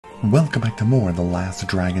Welcome back to more of The Last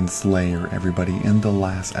Dragon Slayer, everybody. In the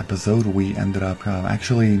last episode, we ended up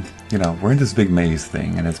actually, we're in this big maze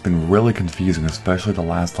thing, and it's been really confusing, especially the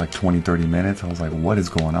last, 20-30 minutes. I was like, what is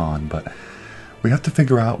going on? But we have to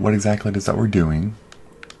figure out what exactly it is that we're doing.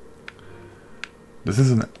 This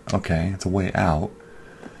isn't... okay, it's a way out.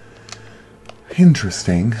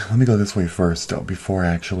 Interesting. Let me go this way first, though, before I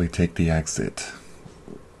actually take the exit.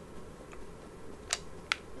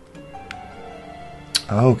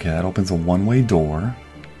 Okay, that opens a one-way door.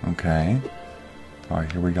 Okay.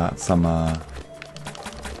 Alright, here we got some more.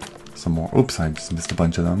 Oops, I just missed a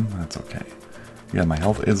bunch of them. That's okay. Yeah, my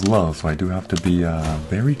health is low, so I do have to be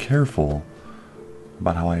very careful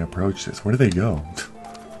about how I approach this. Where do they go?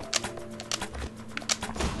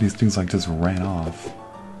 These things just ran off.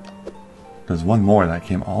 There's one more that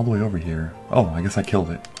came all the way over here. Oh, I guess I killed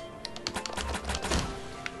it.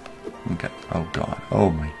 Okay. Oh god. Oh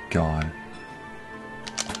my god.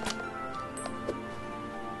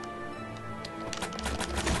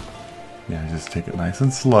 Yeah, just take it nice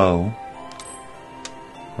and slow.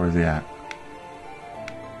 Where's he at?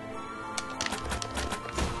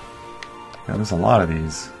 Yeah, there's a lot of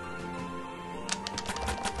these.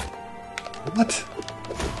 What?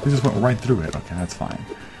 We just went right through it. Okay, that's fine.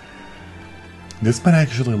 This might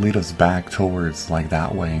actually lead us back towards,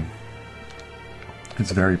 that way.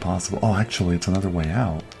 It's very possible. Oh, actually, it's another way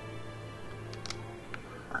out.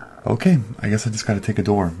 Okay, I guess I just gotta take a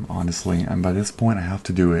door, honestly, and by this point I have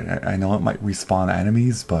to do it. I know it might respawn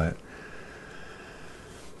enemies, but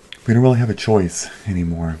we don't really have a choice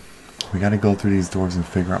anymore. We gotta go through these doors and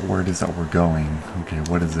figure out where it is that we're going. Okay,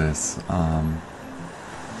 what is this?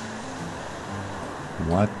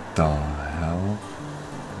 What the hell?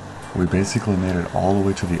 We basically made it all the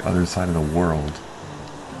way to the other side of the world.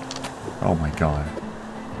 Oh my god.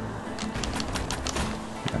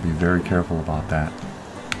 Gotta be very careful about that.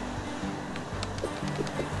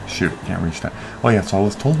 Shoot, can't reach that. Oh yeah, so I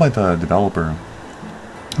was told by the developer,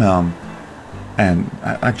 and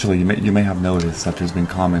actually you may have noticed that there's been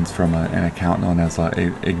comments from an account known as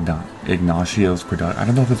Ignatios Production. I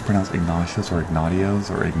don't know if it's pronounced Ignatios or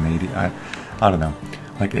Ignatios or Ignati. I don't know,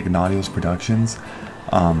 like Ignatios Productions.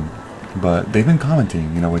 But they've been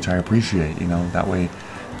commenting, which I appreciate. That way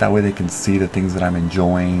they can see the things that I'm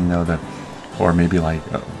enjoying. Or maybe like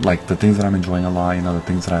the things that I'm enjoying a lot, the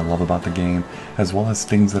things that I love about the game, as well as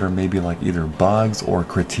things that are maybe either bugs or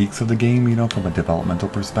critiques of the game, from a developmental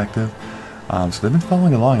perspective. So they've been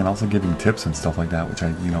following along and also giving tips and stuff like that, which I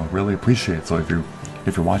really appreciate. So if you're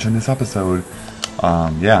watching this episode,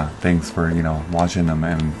 yeah, thanks for watching them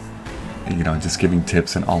and just giving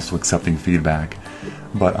tips and also accepting feedback.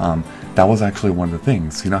 But that was actually one of the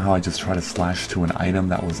things. How I just try to slash to an item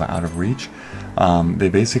that was out of reach? They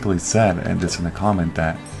basically said, and this in a comment,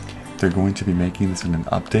 that they're going to be making this in an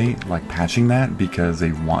update, patching that, because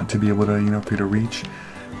they want to be able to, for you to reach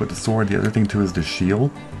with the sword. The other thing too is the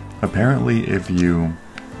shield. Apparently, if you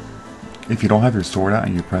don't have your sword out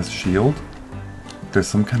and you press shield, there's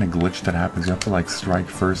some kind of glitch that happens. You have to strike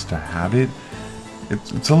first to have it.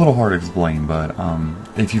 It's a little hard to explain, but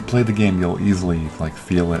if you play the game, you'll easily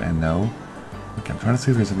feel it and know. Okay, I'm trying to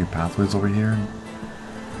see if there's any pathways over here.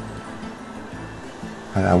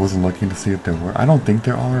 I wasn't looking to see if there were. I don't think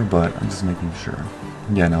there are, but I'm just making sure.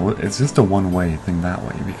 Yeah, no, it's just a one-way thing that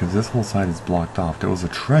way, because this whole side is blocked off. There was a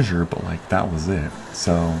treasure, but that was it.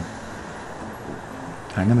 So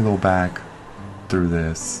I'm gonna go back through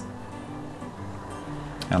this,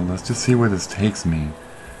 and let's just see where this takes me.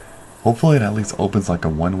 Hopefully it at least opens a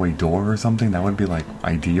one-way door or something. That would be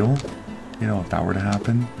ideal, if that were to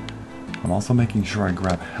happen. I'm also making sure I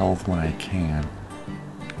grab health when I can.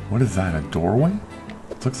 What is that, a doorway?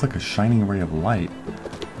 It looks like a shining ray of light.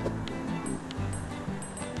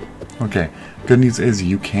 Okay, good news is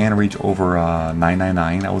you can reach over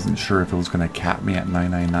 999. I wasn't sure if it was going to cap me at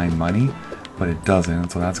 999 money, but it doesn't,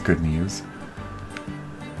 so that's good news.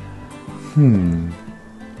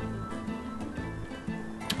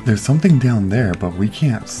 There's something down there, but we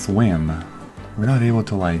can't swim. We're not able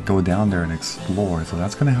to go down there and explore, so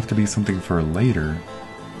that's gonna have to be something for later.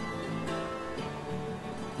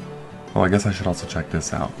 Oh, I guess I should also check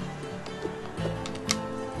this out.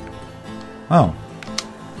 Oh.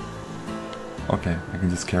 Okay, I can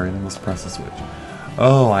just carry them. Let's press the switch.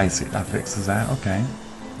 Oh, I see. That fixes that. Okay.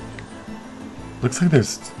 Looks like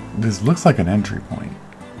this looks like an entry point.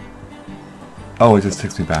 Oh, it just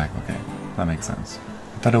takes me back. Okay, that makes sense.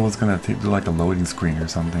 I thought it was gonna do a loading screen or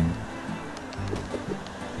something.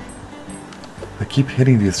 I keep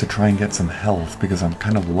hitting these to try and get some health because I'm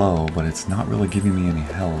kind of low, but it's not really giving me any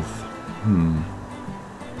health.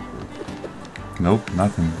 Nope,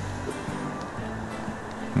 nothing.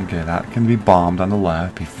 Okay, that can be bombed on the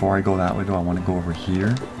left. Before I go that way, do I want to go over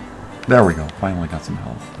here? There we go. Finally got some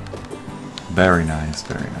health. Very nice,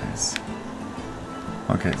 very nice.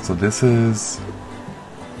 Okay, so this is...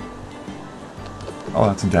 Oh,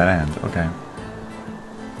 that's a dead end. Okay.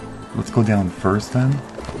 Let's go down first then.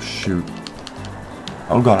 Oh, shoot.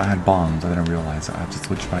 Oh god, I had bombs. I didn't realize I have to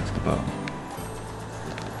switch back to the bow.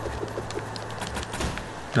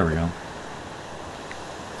 There we go.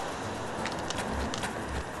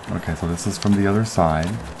 Okay, so this is from the other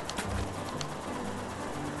side.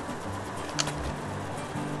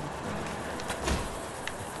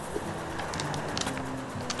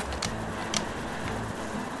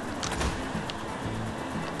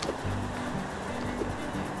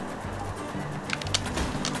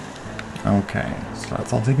 Okay, so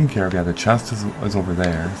that's all taken care of. Yeah, the chest is over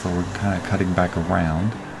there, so we're kind of cutting back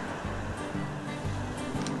around.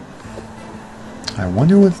 I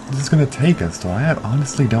wonder what this is going to take us to. I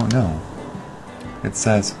honestly don't know. It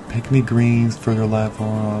says Pickney Greens, further left.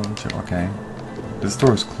 Okay. This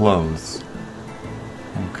door is closed.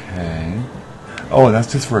 Okay. Oh,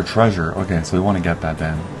 that's just for a treasure. Okay, so we want to get that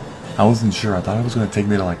then. I wasn't sure. I thought it was going to take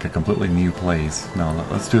me to like a completely new place. No,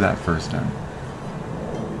 let's do that first then.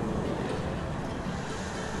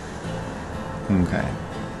 Okay.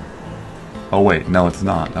 Oh wait, no it's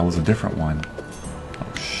not. That was a different one.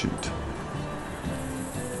 Oh shoot.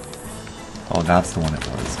 Oh, that's the one it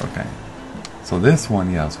was. Okay. So this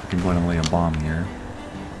one, yes, we can go ahead and lay a bomb here.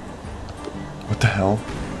 What the hell?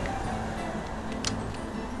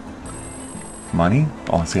 Money?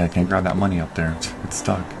 Oh, see, I can't grab that money up there. It's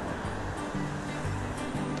stuck.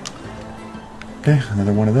 Okay,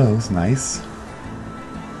 another one of those. Nice.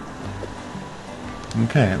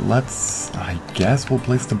 Okay, let's... I guess we'll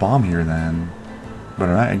place the bomb here then. But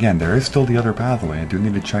again, there is still the other pathway. I do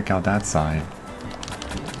need to check out that side.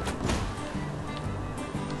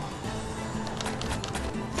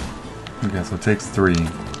 Okay, so it takes 3.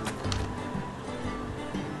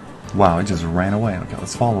 Wow, it just ran away. Okay,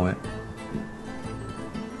 let's follow it.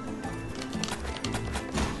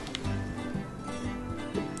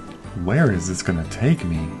 Where is this gonna take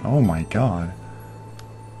me? Oh my god.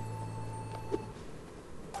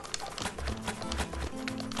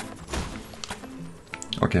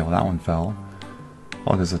 Okay, well that one fell.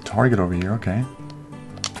 Oh, there's a target over here, okay.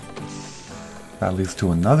 That leads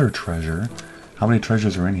to another treasure. How many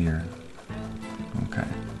treasures are in here? Okay.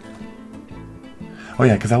 Oh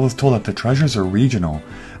yeah, because I was told that the treasures are regional.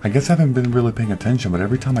 I guess I haven't been really paying attention, but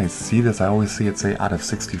every time I see this, I always see it say out of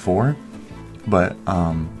 64. But,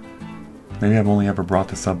 maybe I've only ever brought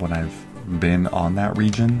this up when I've been on that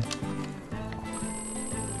region.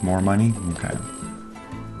 More money? Okay.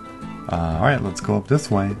 Alright, let's go up this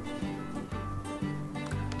way.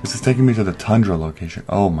 This is taking me to the Tundra location.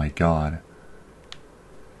 Oh my god.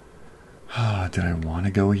 Did I want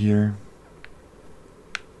to go here?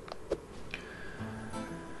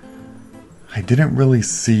 I didn't really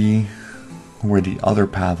see where the other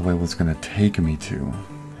pathway was going to take me to.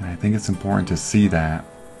 And I think it's important to see that.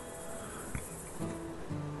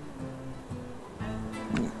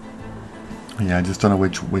 Yeah, I just don't know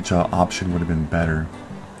which option would have been better.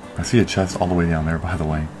 I see a chest all the way down there, by the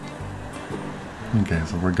way. Okay,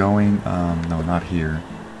 so we're going, no, not here.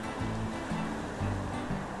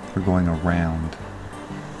 We're going around.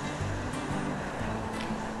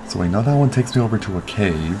 So we know that one takes me over to a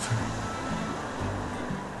cave.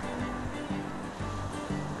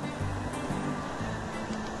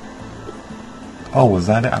 Oh, was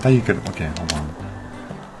that it? I thought you could, okay, hold on.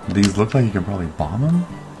 These look like you can probably bomb them?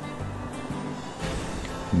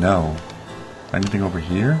 No. Anything over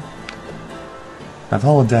here? That's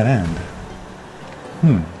all a dead end.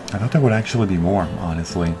 I thought there would actually be more,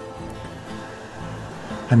 honestly.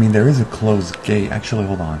 I mean, there is a closed gate. Actually,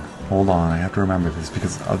 hold on. Hold on, I have to remember this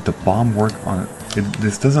because the bomb work on it.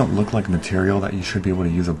 This doesn't look like material that you should be able to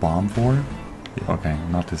use a bomb for. Okay,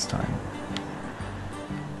 not this time.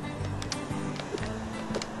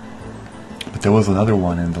 But there was another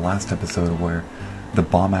one in the last episode where the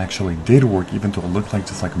bomb actually did work, even though it looked like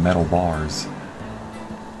just like metal bars.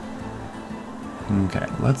 Okay,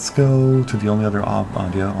 let's go to the only other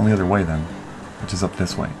way then, which is up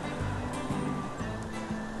this way.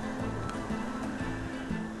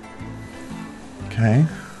 Okay,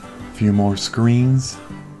 a few more screens,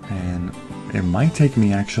 and it might take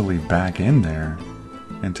me actually back in there,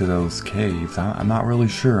 into those caves. I'm not really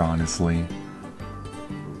sure, honestly.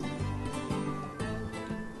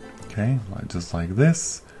 Okay, just like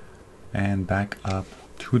this, and back up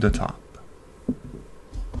to the top.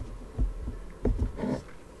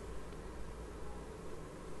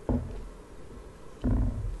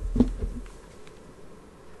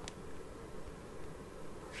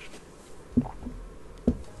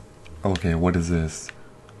 Okay, what is this?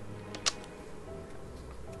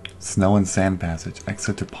 Snow and Sand Passage.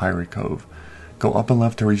 Exit to Pirate Cove. Go up and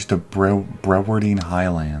left to reach the Brewardine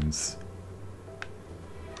Highlands.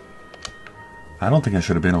 I don't think I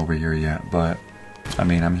should have been over here yet, but I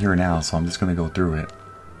mean, I'm here now, so I'm just gonna go through it.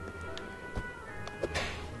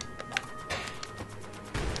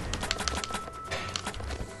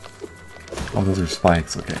 Oh, those are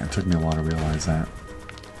spikes. Okay, it took me a while to realize that.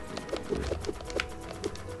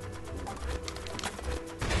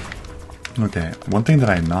 Okay, one thing that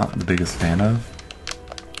I'm not the biggest fan of,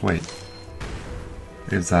 wait,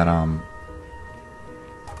 is that,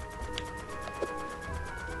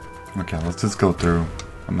 okay, let's just go through.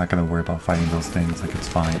 I'm not gonna worry about fighting those things, like it's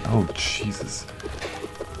fine. Oh, Jesus.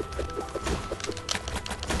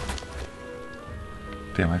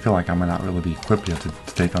 Damn, I feel like I might not really be equipped yet to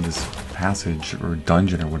take on this passage or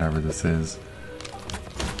dungeon or whatever this is.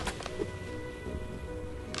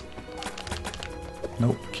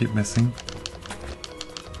 Nope, keep missing.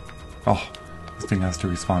 Oh, this thing has to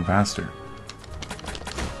respawn faster.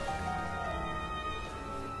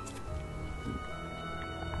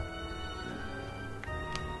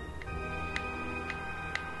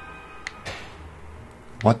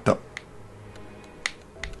 What the?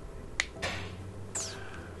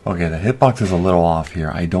 Okay, the hitbox is a little off here.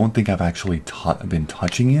 I don't think I've actually been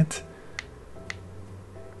touching it.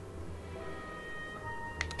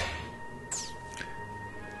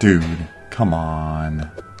 Dude, come on.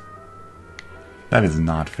 That is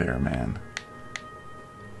not fair, man.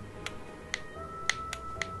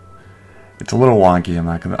 It's a little wonky, I'm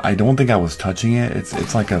not gonna... I don't think I was touching it.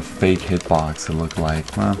 It's like a fake hitbox, it looked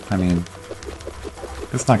like. Well, I mean...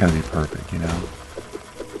 It's not gonna be perfect, you know?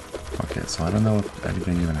 Okay, so I don't know if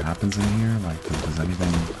anything even happens in here. Like, does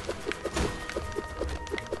anything...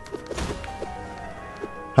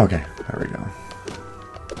 Okay, there we go.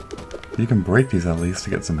 You can break these at least to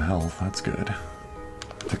get some health. That's good.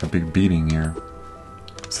 Took a big beating here.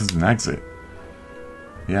 This is an exit.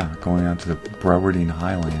 Yeah, going out to the Brewardine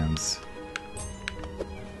Highlands.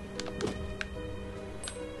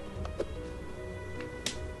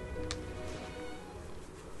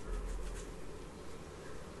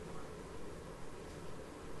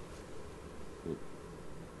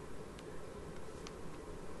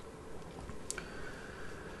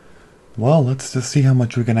 Well, let's just see how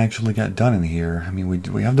much we can actually get done in here. I mean,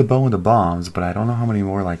 we have the bow and the bombs, but I don't know how many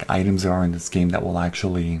more like items there are in this game that will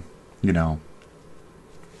actually, you know,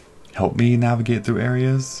 help me navigate through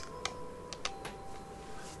areas.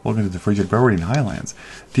 Welcome to the frigid Brewardine Highlands.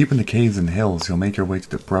 Deep in the caves and hills, you'll make your way to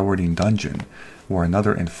the Brewardine Dungeon, where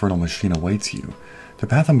another infernal machine awaits you. The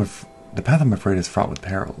path I'm afraid is fraught with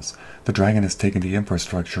perils. The dragon has taken the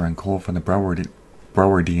infrastructure and coal from the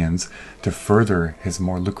Brewardians to further his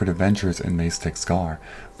more lucrative ventures in Maestek Scar.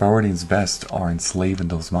 Brewardine's best are enslaved in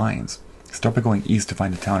those mines. Start by going east to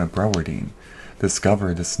find the town of Brewardine.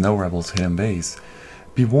 Discover the Snow Rebels' hidden base.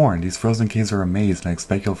 Be warned, these frozen caves are a maze, and I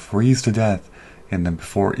expect you'll freeze to death in them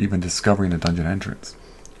before even discovering the dungeon entrance.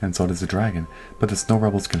 And so does the dragon, but the Snow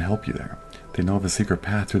Rebels can help you there. They know of a secret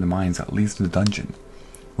path through the mines that leads to the dungeon.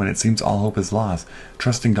 When it seems all hope is lost,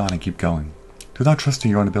 trust in God and keep going. Do not trust in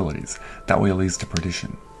your own abilities. That way it leads to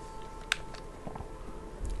perdition.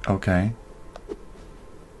 Okay.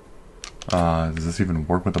 Does this even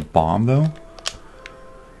work with a bomb, though?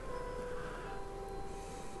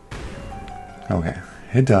 Okay.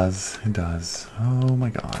 It does. It does. Oh my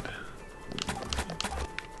god.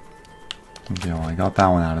 Okay, well, I got that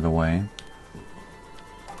one out of the way.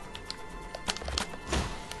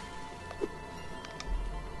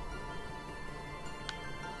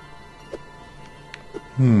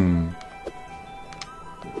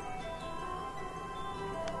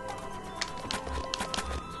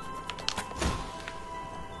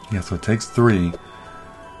 Yeah, so it takes 3.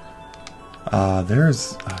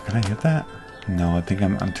 There's... can I hit that? No, I think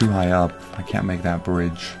I'm too high up. I can't make that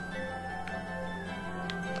bridge.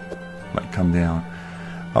 Like, come down.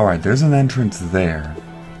 Alright, there's an entrance there.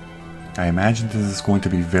 I imagine this is going to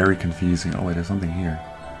be very confusing. Oh wait, there's something here.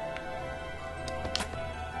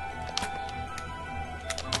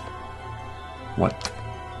 What?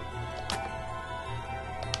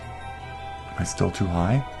 Am I still too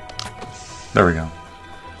high? There we go.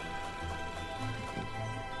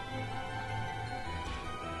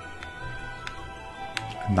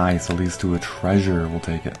 Nice, at least to a treasure, we'll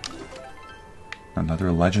take it.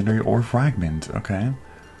 Another legendary ore fragment, okay.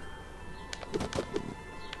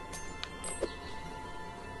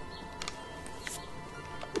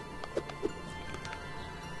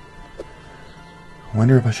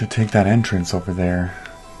 Wonder if I should take that entrance over there.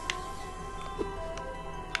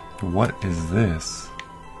 What is this?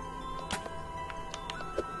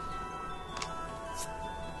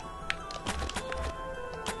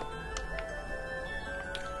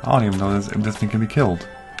 I don't even know if this thing can be killed.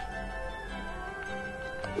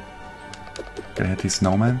 Can I hit these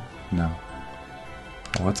snowmen? No.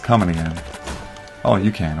 Oh, it's coming again. Oh,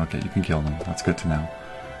 you can. Okay, you can kill them. That's good to know.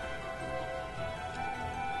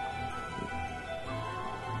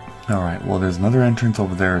 Alright, well there's another entrance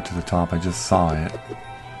over there to the top. I just saw it.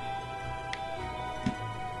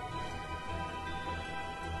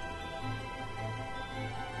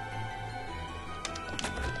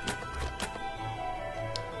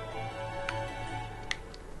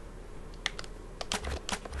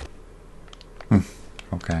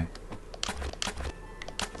 Okay.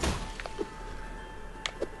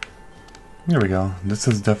 There we go. This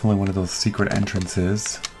is definitely one of those secret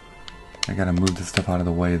entrances. I gotta move this stuff out of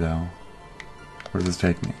the way though. Where does this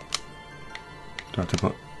take me? Do I have to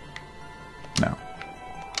put... No.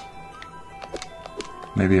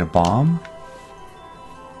 Maybe a bomb?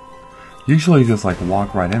 Usually you just like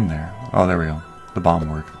walk right in there. Oh, there we go. The bomb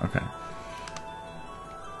worked. Okay.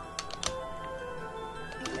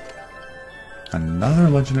 Another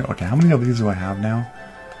legendary... Okay, how many of these do I have now?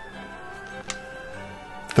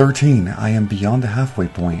 13. I am beyond the halfway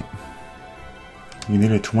point. You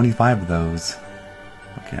needed 25 of those.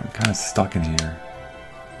 Okay, I'm kind of stuck in here.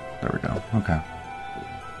 There we go. Okay.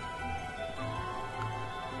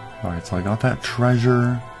 Alright, so I got that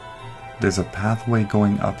treasure. There's a pathway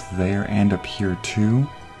going up there and up here too.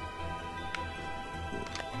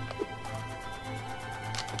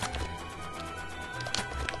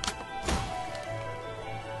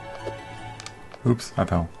 Oops, I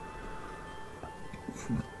fell.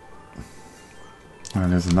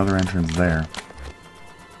 And there's another entrance there.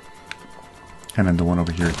 And then the one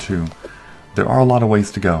over here too. There are a lot of ways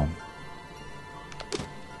to go.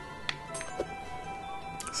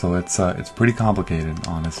 So it's pretty complicated,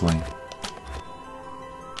 honestly.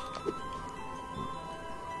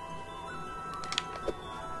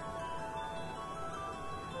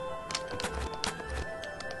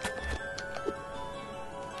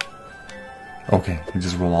 Okay, you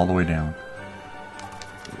just roll all the way down.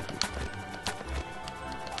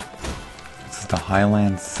 This is the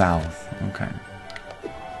Highlands South. Okay.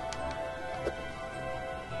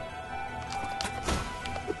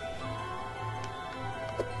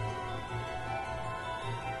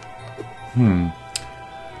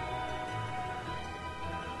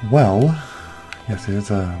 Well, yes,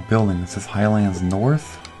 there's a building that says Highlands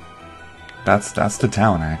North. That's the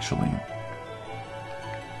town, actually.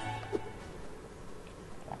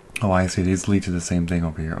 Oh, I see. These lead to the same thing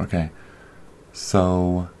over here. Okay.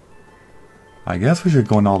 So, I guess we should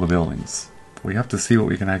go into all the buildings. We have to see what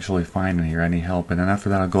we can actually find in here. Any help, and then after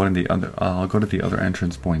that, I'll go to the other. I'll go to the other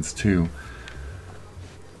entrance points too.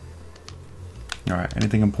 All right.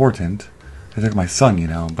 Anything important? I took my son, you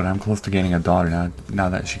know, but I'm close to gaining a daughter now. Now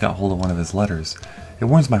that she got hold of one of his letters, it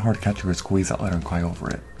warms my heart to catch her squeeze that letter and cry over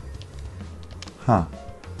it. Huh.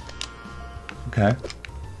 Okay.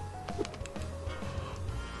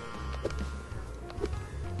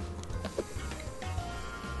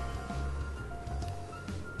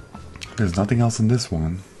 There's nothing else in this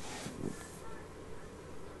one.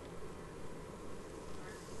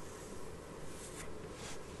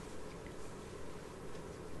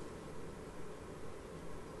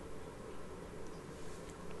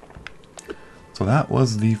 So that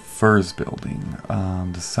was the first building.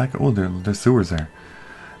 The second, oh, there's sewers there.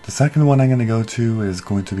 The second one I'm going to go to is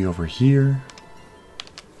going to be over here.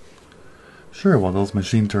 Sure, well, those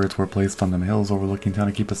machine turrets were placed on them hills overlooking town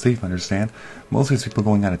to keep us safe, understand? Mostly it's people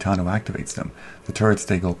going out of town who activates them. The turrets,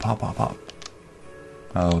 they go pop, pop, pop.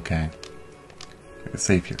 Okay. It's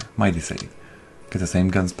safe here. Mighty safe. Get the same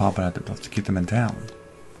guns popping out to keep them in town.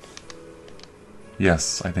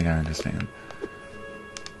 Yes, I think I understand.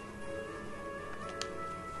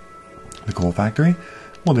 The coal factory?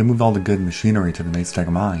 Well, they moved all the good machinery to the Maesteg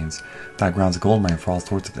mines. That ground's a gold mine for all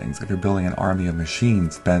sorts of things. If you're building an army of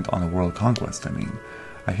machines bent on a world conquest, I mean.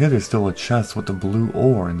 I hear there's still a chest with the blue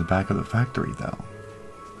ore in the back of the factory, though.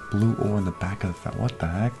 Blue ore in the back of the factory? What the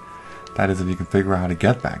heck? That is if you can figure out how to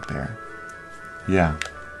get back there. Yeah.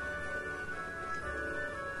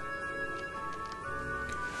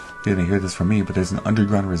 You didn't hear this from me, but there's an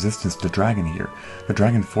underground resistance to the dragon here. The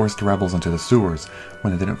dragon forced the rebels into the sewers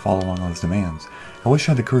when they didn't follow along his demands. I wish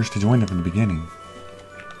I had the courage to join them from the beginning.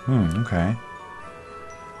 Okay.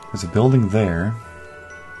 There's a building there.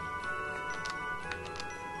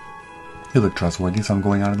 You look trustworthy, so I'm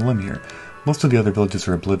going out on a limb here. Most of the other villages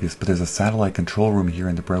are oblivious, but there's a satellite control room here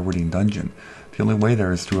in the Brevardine dungeon. The only way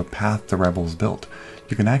there is through a path the rebels built.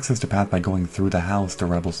 You can access the path by going through the house the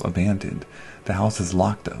rebels abandoned. The house is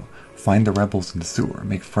locked, though. Find the rebels in the sewer.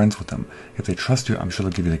 Make friends with them. If they trust you, I'm sure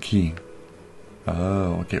they'll give you the key.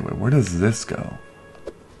 Oh, okay, wait, where does this go?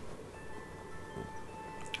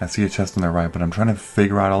 I see a chest on the right, but I'm trying to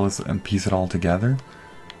figure out all this and piece it all together.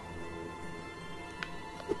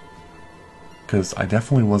 Because I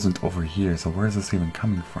definitely wasn't over here, so where is this even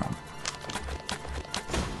coming from?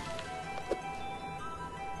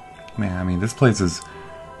 Man, I mean, this place is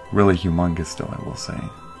really humongous, though, I will say.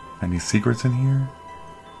 Any secrets in here?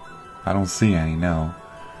 I don't see any, no.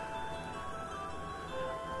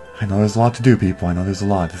 I know there's a lot to do, people. I know there's a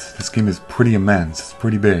lot. This game is pretty immense. It's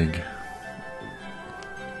pretty big.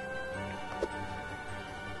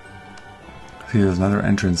 See, there's another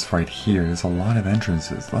entrance right here. There's a lot of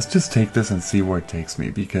entrances. Let's just take this and see where it takes me,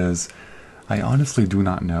 because I honestly do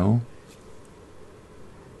not know.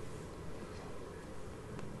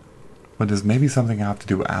 But there's maybe something I have to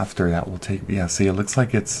do after that will take me. Yeah, see, it looks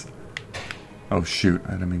like it's... Oh, shoot.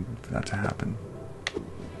 I didn't mean for that to happen.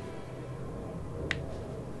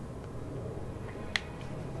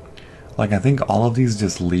 Like, I think all of these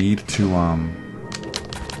just lead to,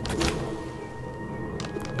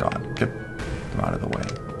 God, get them out of the way.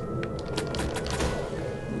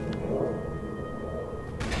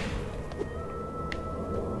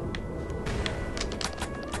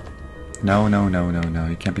 No, no, no, no, no.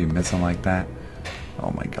 You can't be missing like that.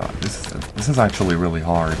 Oh my god, this is actually really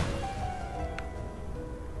hard.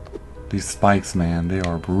 These spikes, man, they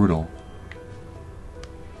are brutal.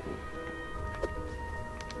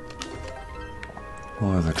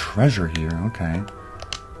 Well, there's a treasure here, okay.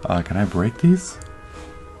 Can I break these?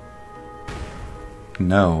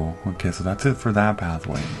 No. Okay, so that's it for that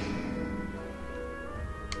pathway.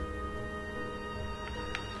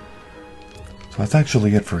 So that's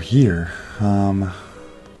actually it for here. I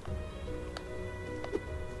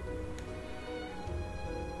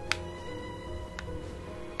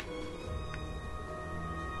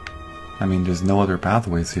mean, there's no other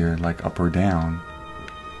pathways here, like up or down.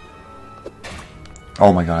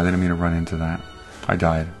 Oh my god, I didn't mean to run into that. I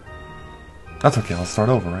died. That's okay, I'll start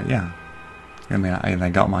over, right? Yeah. I mean, I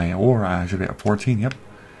got my ore, I should be at 14, yep.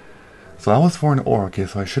 So that was for an ore, okay,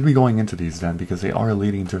 so I should be going into these then, because they are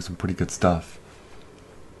leading to some pretty good stuff.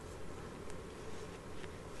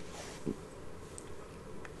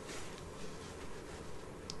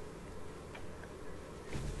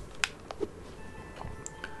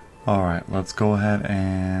 Alright, let's go ahead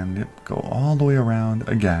and go all the way around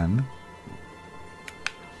again.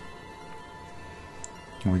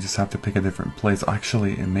 And we just have to pick a different place.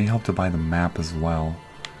 Actually, it may help to buy the map as well.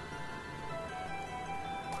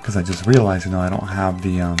 Because I just realized, you know, I don't have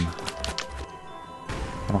the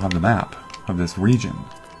map of this region.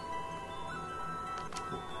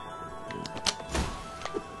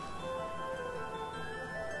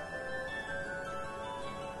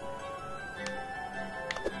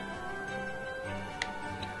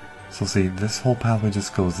 So see, this whole pathway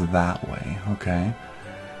just goes that way, okay?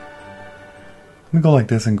 Let me go like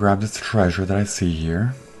this and grab this treasure that I see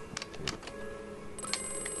here.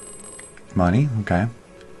 Money, okay.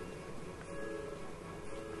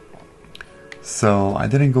 So, I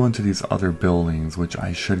didn't go into these other buildings, which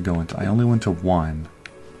I should go into. I only went to one,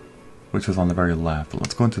 which was on the very left.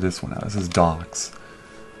 Let's go into this one now. This is docks.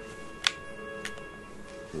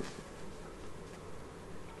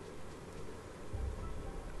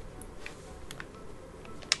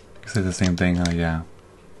 You say the same thing, huh? Yeah.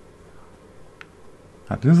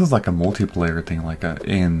 I think this is like a multiplayer thing, like a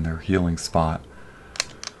inn or healing spot.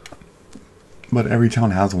 But every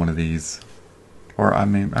town has one of these. Or, I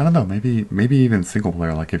mean, I don't know, maybe even single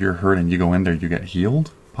player. Like, if you're hurt and you go in there, you get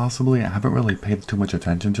healed, possibly. I haven't really paid too much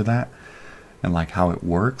attention to that and, like, how it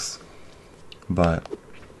works. But,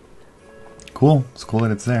 cool. It's cool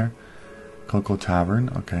that it's there. Cocoa Tavern.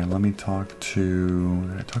 Okay, let me talk to...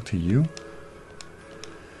 Did I talk to you?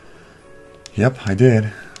 Yep, I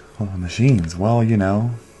did. Oh, machines. Well, you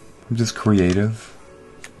know, I'm just creative.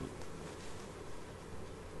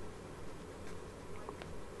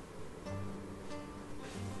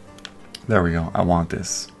 There we go. I want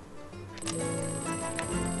this.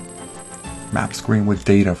 Map screen with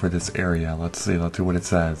data for this area. Let's see. Let's see what it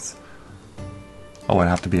says. Oh, I'd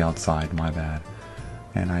have to be outside. My bad.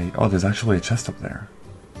 And oh, there's actually a chest up there.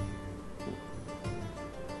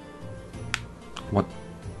 What?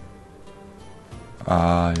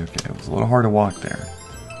 Okay. It was a little hard to walk there.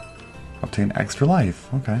 Obtain extra life.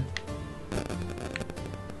 Okay.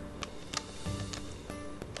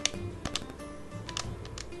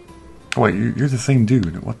 Oh, wait, you're the same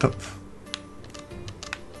dude. What the...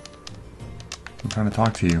 I'm trying to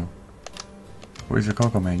talk to you. Where's your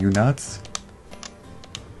Cocoa Man? You nuts?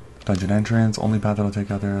 Dungeon entrance. Only path that'll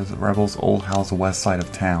take out there is Rebel's old house west side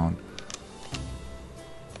of town.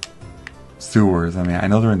 sewers. I mean, I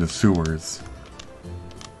know they're in the sewers.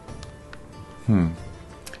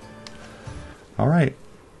 Alright.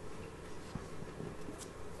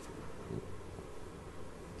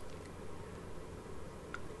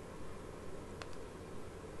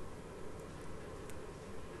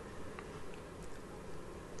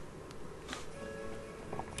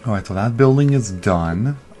 Alright, so that building is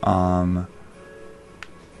done.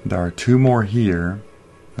 There are 2 more here,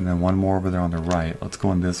 and then 1 more over there on the right. Let's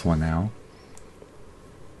go in this one now.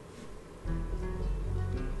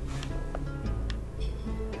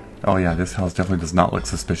 Oh yeah, this house definitely does not look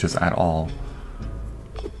suspicious at all.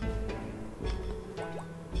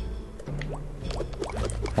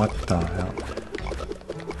 What the hell?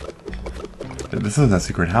 This isn't a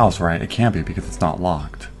secret house, right? It can't be because it's not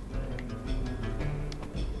locked.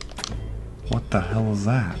 What the hell is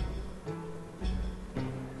that?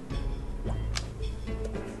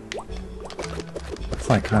 It's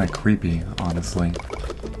like kind of creepy, honestly.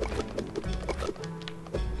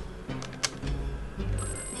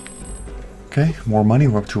 Okay, more money.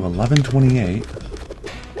 We're up to 1128.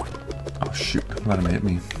 Oh shoot, let him hit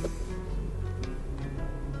me.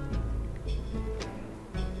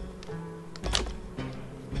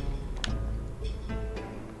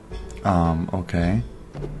 Okay.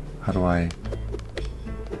 How do I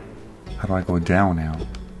go down now?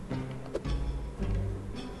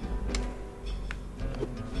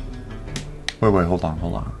 Wait, hold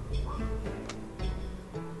on.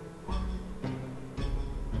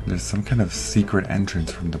 There's some kind of secret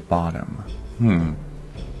entrance from the bottom.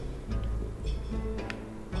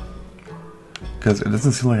 Because it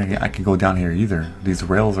doesn't seem like I can go down here either. These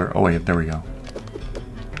rails are... Oh wait, there we go.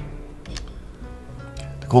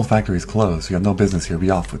 The gold factory is closed. You have no business here. Be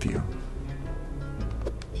off with you.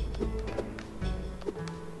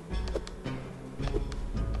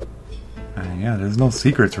 Yeah, there's no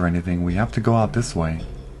secrets or anything. We have to go out this way.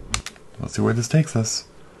 Let's see where this takes us.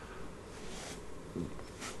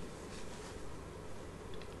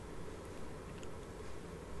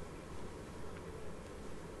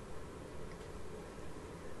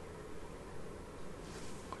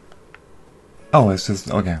 Oh, it's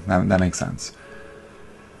just... Okay, that makes sense.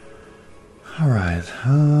 Alright,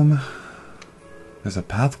 there's a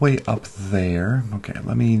pathway up there. Okay,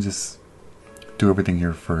 let me just do everything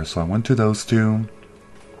here first. So I went to those 2.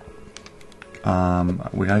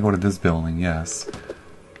 We gotta go to this building, yes.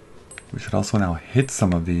 We should also now hit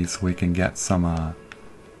some of these so we can get some,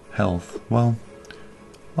 health. Well,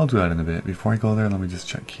 I'll do that in a bit. Before I go there, let me just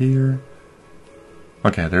check here.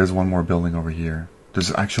 Okay, there's 1 more building over here.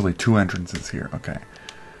 There's actually 2 entrances here. Okay.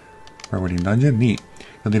 Railroading dungeon? Neat.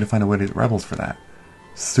 You'll need to find a way to get rebels for that.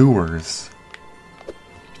 Sewers.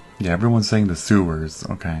 Yeah, everyone's saying the sewers.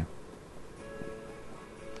 Okay.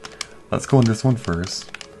 Let's go in this one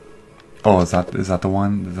first. Oh, is that the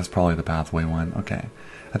one? That's probably the pathway one. Okay.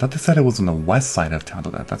 I thought they said it was on the west side of town.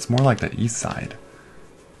 That's more like the east side.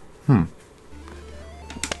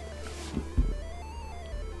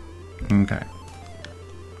 Okay.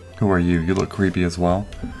 Who are you? You look creepy as well.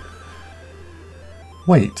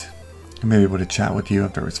 Wait. I may be able to chat with you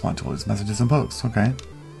after I respond to all these messages and posts. Okay.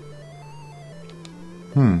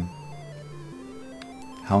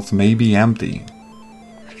 House may be empty.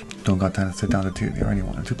 Don't got time to sit down to toot or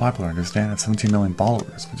anyone. I'm too popular, understand? I have 17 million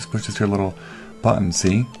followers. We just push this here little button,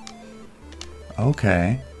 see?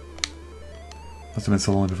 Okay. Must have been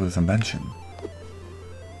so long before this invention.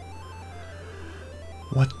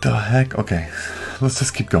 What the heck? Okay. Let's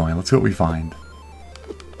just keep going. Let's see what we find.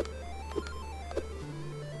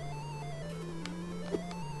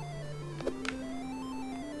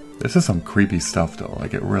 This is some creepy stuff though,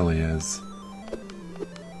 like it really is.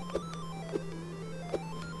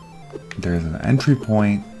 There's an entry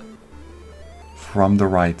point from the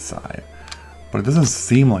right side, but it doesn't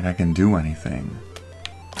seem like I can do anything.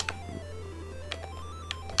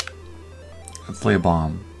 Let's lay a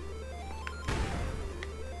bomb.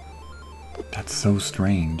 That's so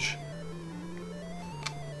strange.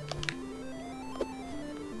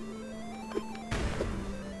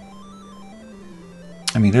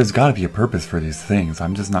 I mean, there's got to be a purpose for these things.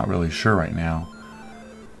 I'm just not really sure right now.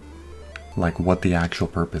 Like, what the actual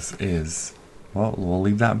purpose is. Well, we'll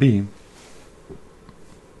leave that be.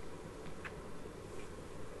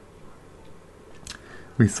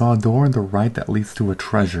 We saw a door on the right that leads to a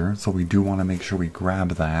treasure, so we do want to make sure we grab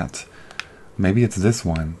that. Maybe it's this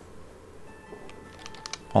one.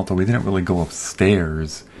 Although we didn't really go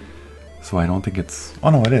upstairs, so I don't think it's... Oh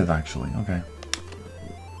no, it is actually. Okay.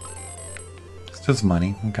 It's just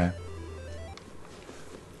money. Okay.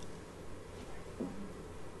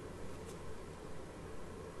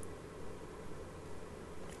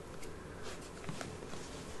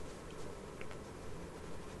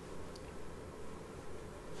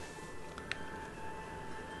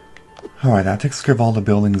 Alright, that takes care of all the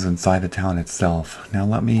buildings inside the town itself. Now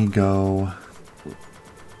let me go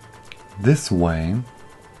this way.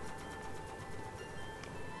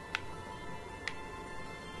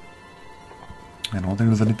 I don't think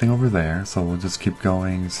there's anything over there, so we'll just keep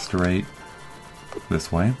going straight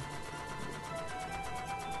this way.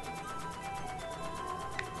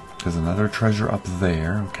 There's another treasure up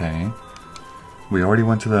there, okay. We already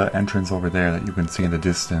went to the entrance over there that you can see in the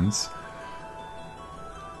distance.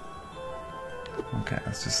 Okay,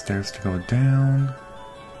 that's just stairs to go down.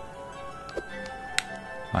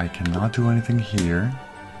 I cannot do anything here.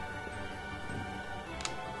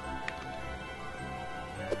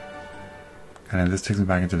 And then this takes me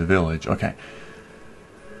back into the village. Okay.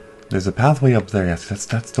 There's a pathway up there. Yes,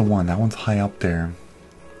 that's the one. That one's high up there.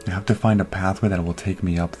 I have to find a pathway that will take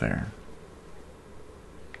me up there.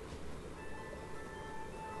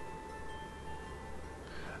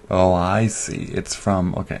 Oh, I see. It's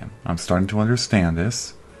from... Okay, I'm starting to understand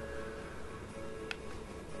this.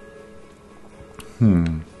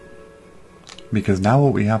 Because now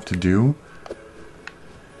what we have to do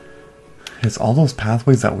is all those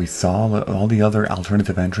pathways that we saw, all the other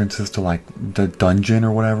alternative entrances to like the dungeon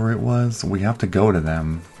or whatever it was, we have to go to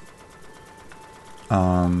them.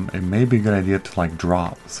 It may be a good idea to like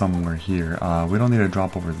drop somewhere here. We don't need to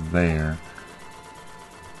drop over there.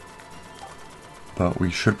 But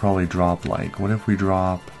we should probably drop like, what if we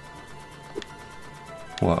drop,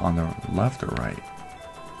 what, on the left or right?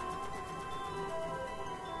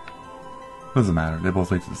 Doesn't matter, they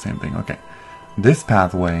both lead to the same thing. Okay, this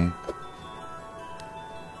pathway,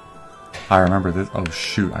 I remember this. Oh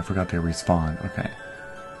shoot, I forgot they respawn. Okay.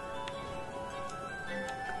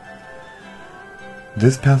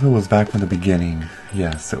 This pathway was back from the beginning.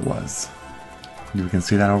 Yes, it was. You can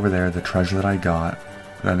see that over there, the treasure that I got.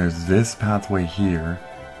 Then there's this pathway here.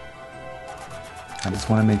 I just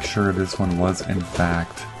want to make sure this one was in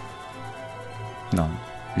fact... No.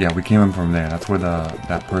 Yeah, we came in from there. That's where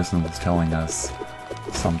that person was telling us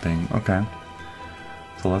something. Okay.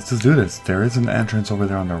 So let's just do this. There is an entrance over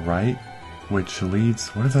there on the right, which leads...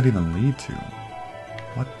 Where does that even lead to?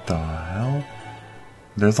 What the hell?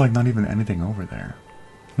 There's like not even anything over there.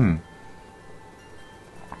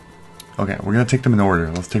 Okay, we're gonna take them in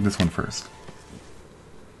order. Let's take this one first.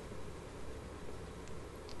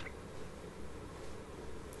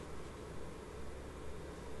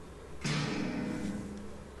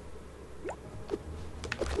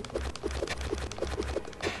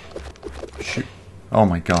 Shoot. Oh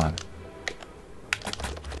my god.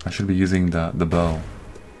 I should be using the bow.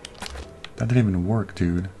 That didn't even work,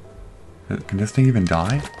 dude. Can this thing even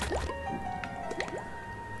die?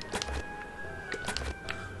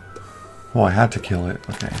 Oh, I had to kill it.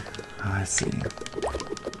 Okay. I see.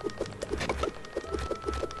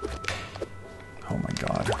 Oh my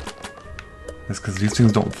god. It's because these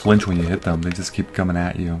things don't flinch when you hit them. They just keep coming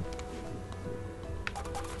at you.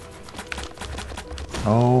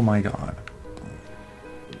 Oh my god.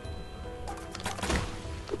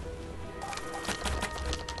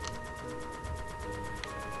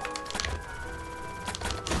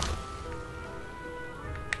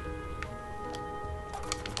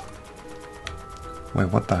 Wait,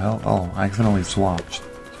 what the hell? Oh, I accidentally swapped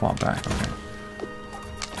back, okay.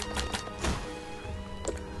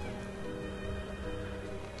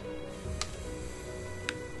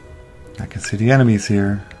 I can see the enemies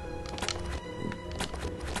here.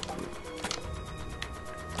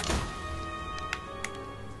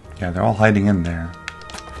 Yeah, they're all hiding in there.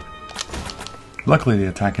 Luckily the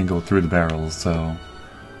attack can go through the barrels, so...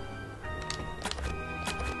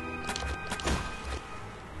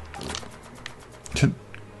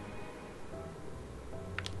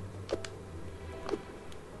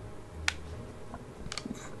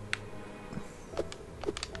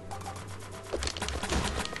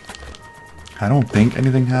 I don't think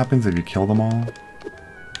anything happens if you kill them all,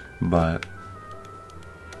 but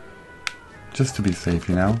just to be safe,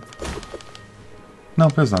 you know?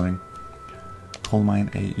 Nope, there's nothing. Coal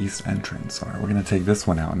Mine A East entrance. Alright, we're gonna take this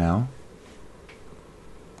one out now.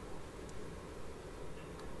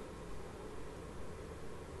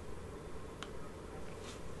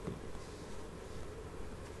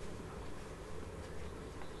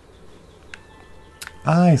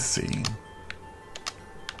 I see.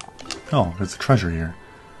 Oh, there's a treasure here.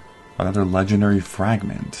 Another legendary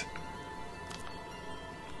fragment.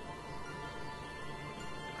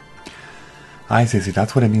 I see,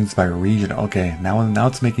 that's what it means by region. Okay, now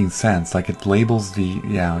it's making sense. Like it labels the...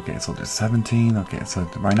 Yeah, okay, so there's 17. Okay, so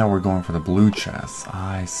right now we're going for the blue chest.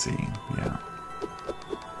 I see, yeah.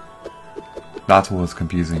 That's what was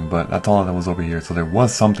confusing, but that's all that was over here. So there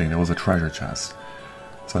was something. There was a treasure chest.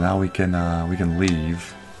 So now we can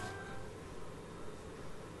leave.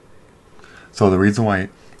 So the reason why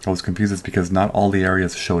I was confused is because not all the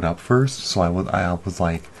areas showed up first. So I was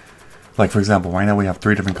like for example, right now we have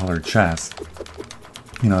 3 different colored chests,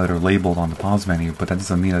 you know, that are labeled on the pause menu, but that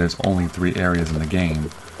doesn't mean that there's only 3 areas in the game.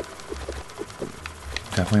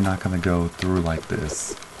 Definitely not gonna go through like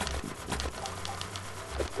this.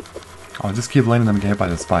 I'll just keep letting them get hit by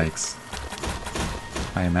the spikes.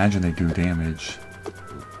 I imagine they do damage.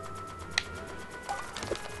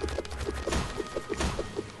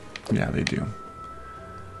 Yeah, they do.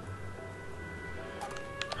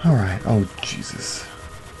 Alright, oh Jesus.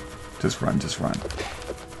 Just run, just run.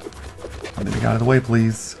 Let me get out of the way,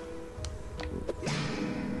 please.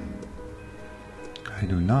 I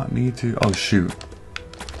do not need to... Oh, shoot.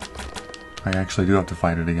 I actually do have to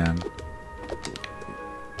fight it again.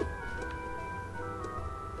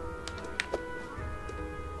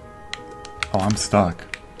 Oh, I'm stuck.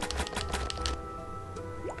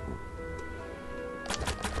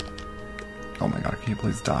 Oh my god, can you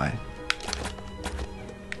please die?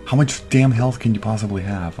 How much damn health can you possibly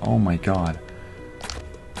have? Oh my god.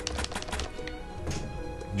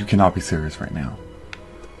 You cannot be serious right now.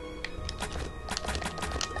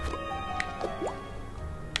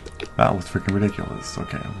 That was freaking ridiculous.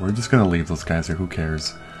 Okay, we're just gonna leave those guys here, who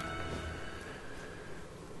cares?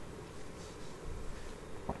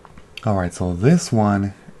 Alright, so this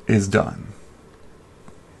one is done.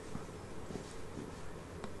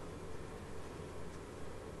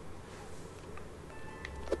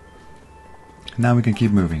 Now we can keep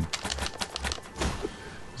moving.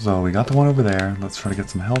 So we got the one over there. Let's try to get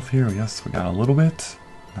some health here. Yes, we got a little bit.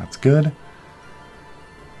 That's good.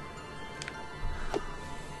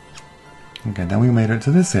 Okay, then we made it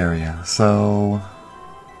to this area. So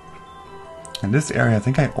in this area, I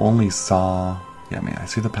think I only saw... Yeah, I mean, I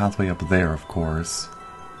see the pathway up there, of course.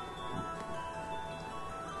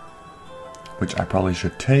 Which I probably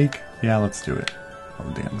should take. Yeah, let's do it. Oh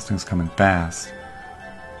damn, this thing's coming fast.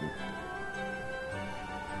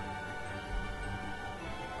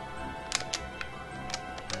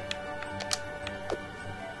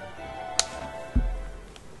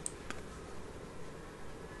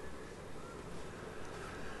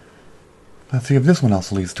 Let's see if this one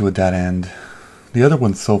also leads to a dead end. The other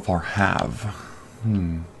ones so far have.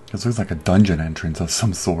 This looks like a dungeon entrance of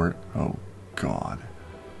some sort. Oh, God.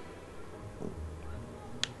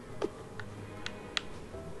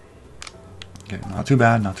 Okay, not too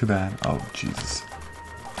bad, not too bad. Oh, Jesus.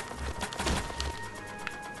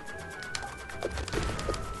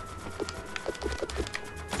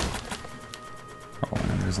 Oh,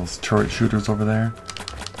 and there's those turret shooters over there.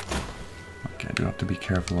 Okay, I do have to be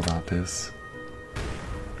careful about this.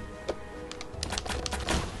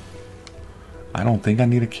 I don't think I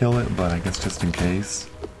need to kill it, but I guess just in case.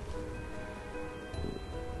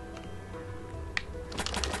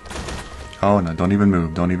 Oh no, don't even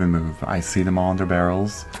move, don't even move. I see them all in their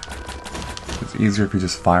barrels. It's easier if you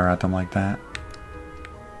just fire at them like that.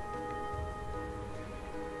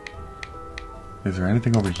 Is there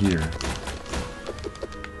anything over here?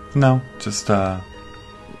 No, just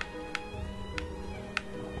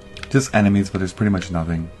enemies, but there's pretty much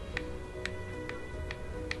nothing.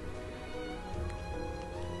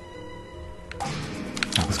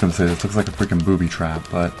 I was gonna say this looks like a freaking booby trap,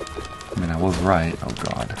 but I mean I was right. Oh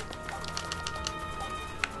god.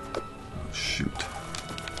 Oh, shoot.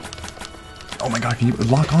 Oh my god, can you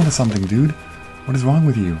lock onto something, dude? What is wrong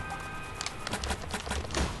with you?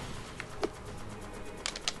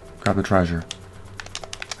 Grab the treasure.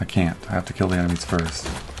 I can't. I have to kill the enemies first.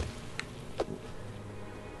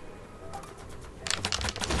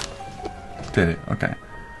 Did it. Okay.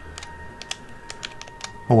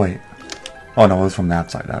 Oh wait. Oh no, it was from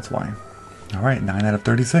that side, that's why. Alright, 9 out of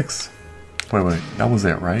 36. Wait, that was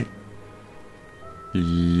it, right?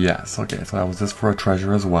 Yes, okay, so that was just for a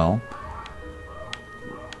treasure as well.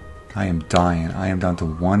 I am dying. I am down to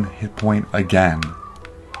 1 hit point again.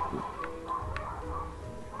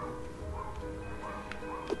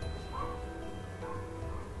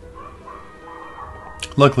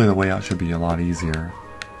 Luckily the way out should be a lot easier.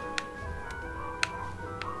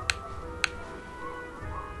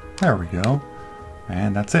 There we go.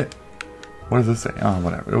 And that's it. What does this say? Oh,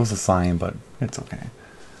 whatever. It was a sign, but it's okay.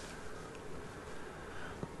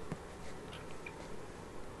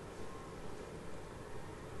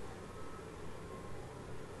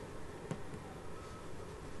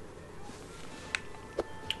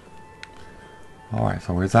 Alright,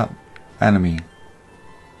 so where's that enemy?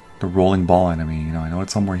 The rolling ball enemy. You know, I know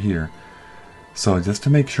it's somewhere here. So just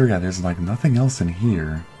to make sure, yeah, there's like nothing else in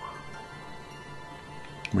here.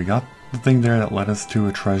 We got the thing there that led us to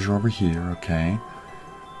a treasure over here, okay.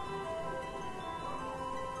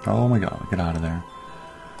 Oh my god, get out of there.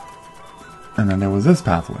 And then there was this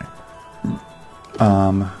pathway.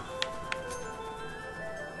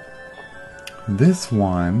 This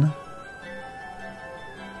one,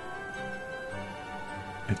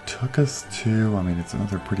 it took us to, I mean, it's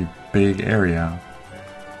another pretty big area.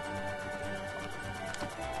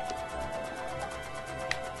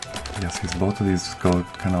 Yes, because both of these go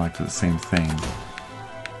kind of like to the same thing.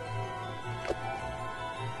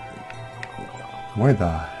 Where the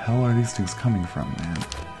hell are these things coming from, man?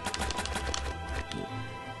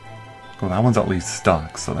 Well, that one's at least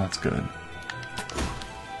stuck, so that's good.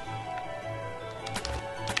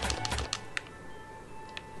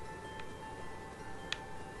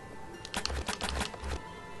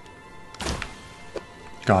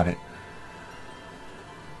 Got it.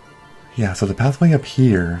 Yeah, so the pathway up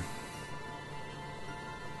here,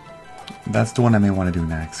 that's the one I may want to do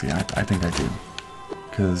next. Yeah, I think I do.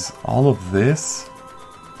 Because all of this,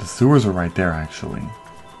 the sewers are right there, actually.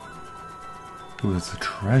 Ooh, it's a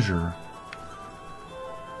treasure.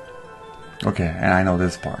 Okay, and I know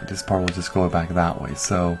this part. This part will just go back that way.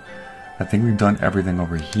 So, I think we've done everything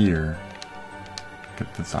over here.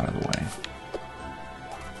 Get this out of the way.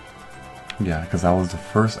 Yeah, because that was the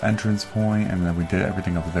first entrance point, and then we did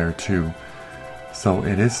everything up there too. So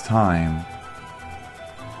it is time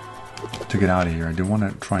to get out of here. I do want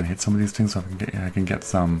to try and hit some of these things so I can get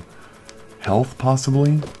some health,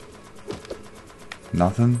 possibly.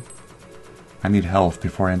 Nothing. I need health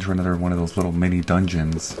before I enter another one of those little mini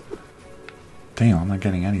dungeons. Damn, I'm not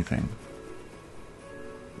getting anything.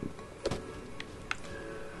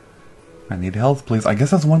 I need health, please. I guess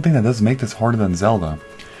that's one thing that does make this harder than Zelda.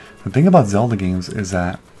 The thing about Zelda games is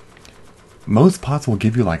that most pots will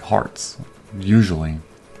give you like hearts, usually.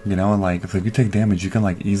 You know, and like if you take damage, you can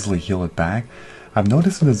like easily heal it back. I've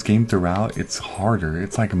noticed in this game throughout, it's harder.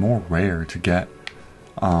 It's like more rare to get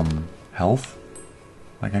health.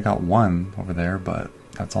 Like I got one over there, but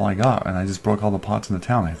that's all I got, and I just broke all the pots in the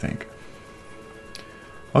town, I think.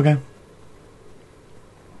 Okay.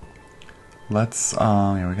 Let's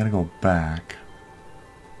yeah, we gotta go back.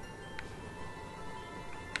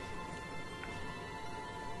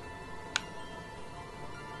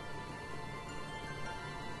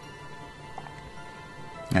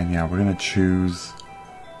 And yeah, we're gonna choose...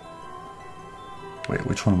 Wait,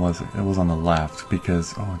 which one was it? It was on the left,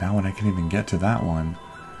 because... Oh, that one I can't even get to that one.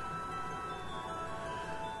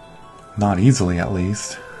 Not easily, at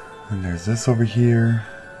least. And there's this over here.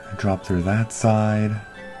 I drop through that side.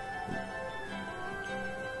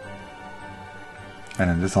 And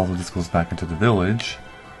then this also just goes back into the village.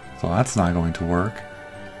 So that's not going to work.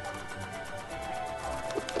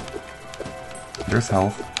 There's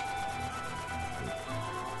health.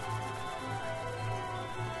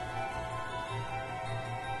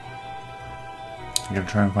 I gotta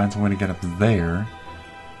try and find some way to get up there.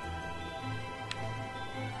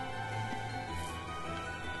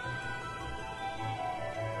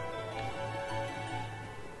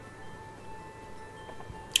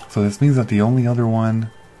 So this means that the only other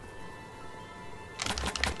one...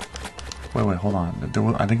 Wait, hold on.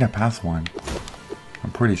 I think I passed one.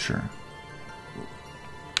 I'm pretty sure.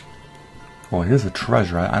 Well, here's a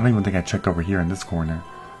treasure. I don't even think I checked over here in this corner.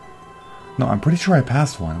 No, I'm pretty sure I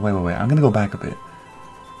passed one. Wait. I'm gonna go back a bit.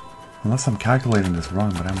 Unless I'm calculating this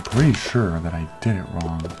wrong, but I'm pretty sure that I did it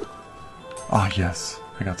wrong. Ah, yes.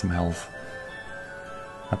 I got some health.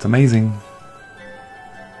 That's amazing.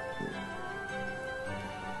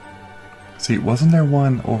 See, wasn't there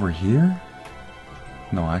one over here?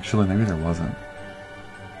 No, actually, maybe there wasn't.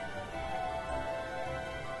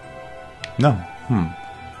 No.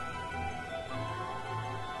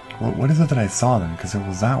 What is it that I saw then? Because there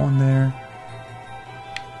was that one there.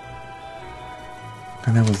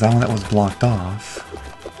 And there was that one that was blocked off.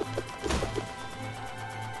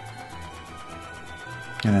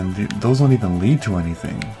 And then those don't even lead to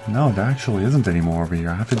anything. No, there actually isn't any more over here.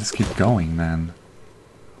 I have to just keep going then.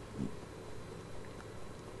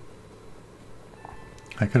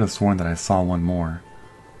 I could have sworn that I saw one more.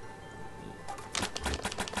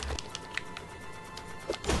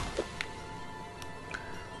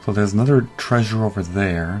 So there's another treasure over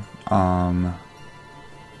there.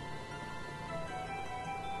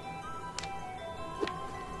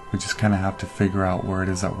 We just kind of have to figure out where it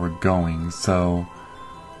is that we're going, so...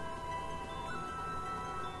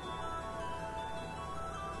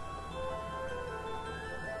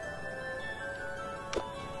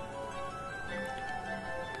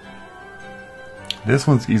 This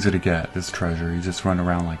one's easy to get, this treasure. You just run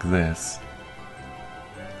around like this.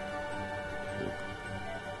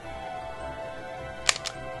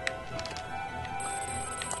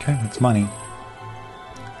 Okay, that's money.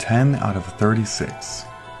 10 out of 36.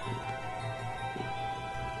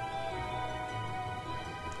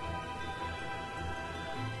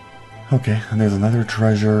 Okay, and there's another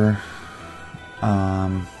treasure.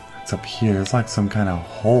 It's up here. It's like some kind of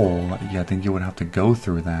hole. Yeah, I think you would have to go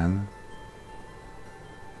through then.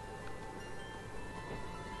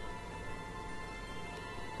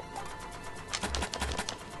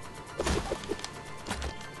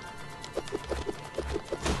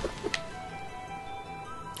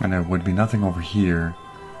 And there would be nothing over here.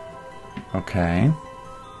 Okay.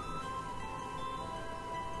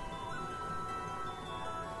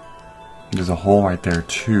 There's a hole right there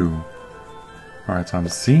too. Alright, so I'm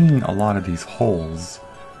seeing a lot of these holes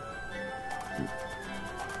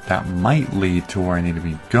that might lead to where I need to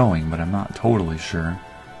be going, but I'm not totally sure.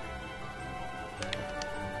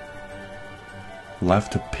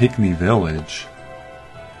 Left to Pygmy Village.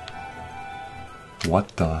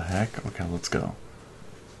 What the heck? Okay, let's go.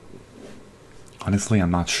 Honestly, I'm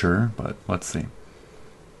not sure, but let's see.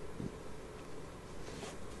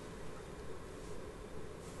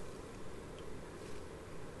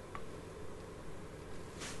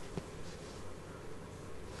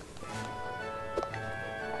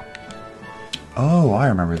 Oh, I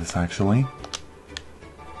remember this actually.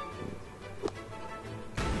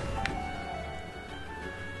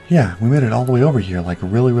 Yeah, we made it all the way over here, like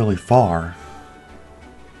really, really far.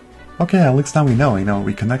 Okay, at least now we know,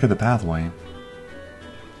 we connected the pathway.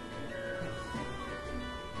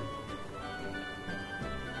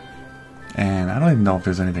 And I don't even know if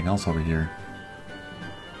there's anything else over here.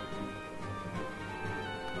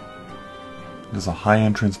 There's a high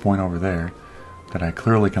entrance point over there that I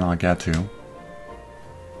clearly cannot get to.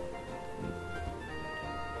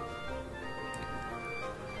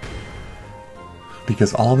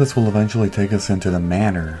 Because all of this will eventually take us into the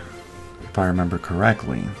manor, if I remember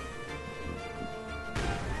correctly.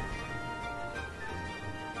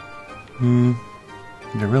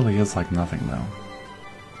 There really is like nothing though.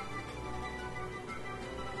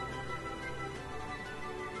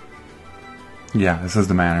 Yeah, this is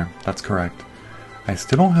the manor. That's correct. I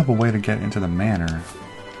still don't have a way to get into the manor.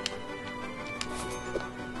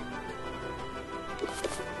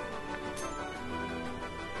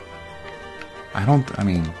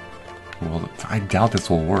 Well, I doubt this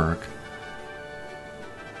will work.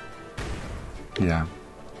 Yeah.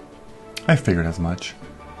 I figured as much.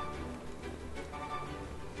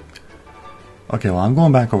 Okay, well, I'm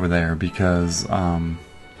going back over there because,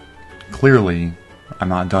 clearly, I'm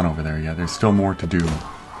not done over there yet. There's still more to do.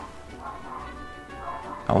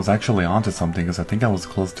 I was actually onto something because I think I was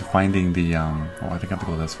close to finding the, oh, I think I have to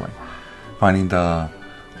go this way. Finding a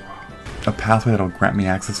pathway that'll grant me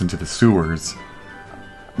access into the sewers.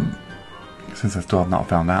 Since I still have not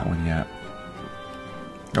found that one yet.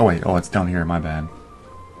 Oh wait, it's down here, my bad.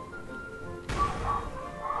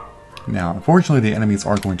 Now, unfortunately the enemies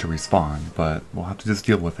are going to respawn, but we'll have to just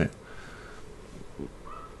deal with it.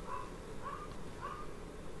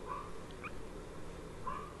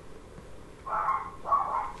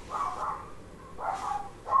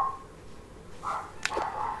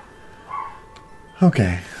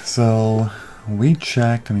 Okay, so we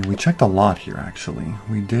checked, we checked a lot here actually.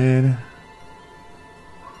 We did,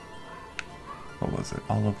 what was it,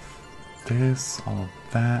 all of this, all of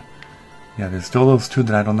that. Yeah, there's still those two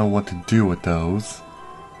that I don't know what to do with those.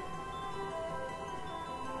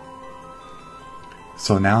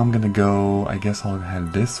 So now I'm gonna go, I guess I'll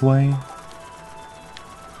head this way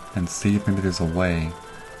and see if maybe there's a way.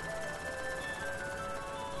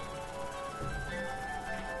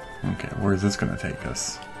 Okay, where is this gonna take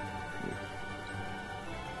us?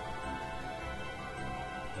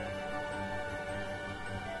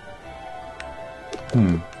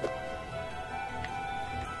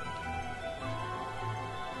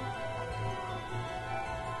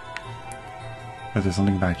 Is there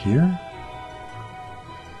something back here?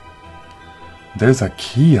 There's a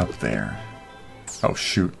key up there. Oh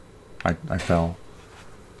shoot, I fell.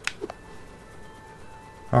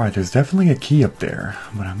 Alright, there's definitely a key up there,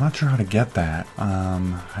 but I'm not sure how to get that.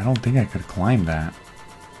 I don't think I could climb that.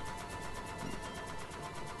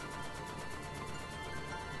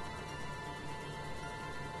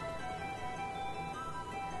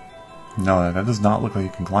 No, that does not look like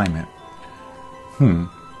you can climb it.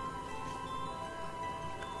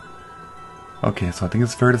 Okay, so I think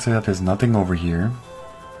it's fair to say that there's nothing over here.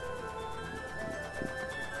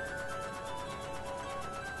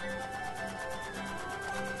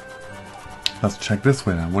 Let's check this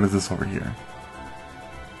way then. What is this over here?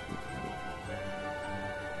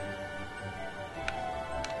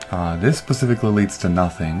 This specifically leads to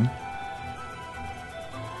nothing.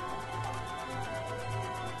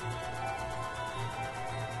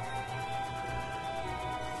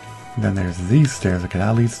 Then there's these stairs. Okay,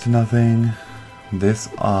 that leads to nothing. This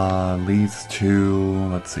leads to,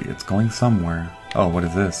 let's see, it's going somewhere. Oh, what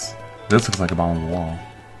is this? This looks like a bottom of the wall.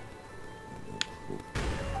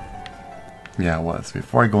 Yeah, it was.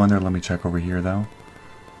 Before I go in there, let me check over here though.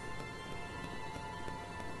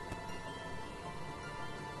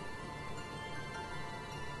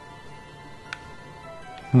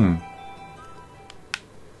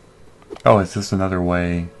 Oh, it's just another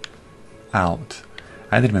way out.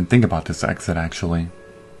 I didn't even think about this exit, actually.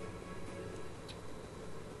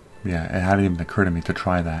 Yeah, it hadn't even occurred to me to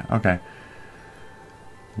try that. Okay.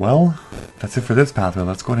 Well, that's it for this pathway.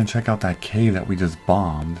 Let's go ahead and check out that cave that we just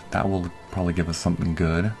bombed. That will probably give us something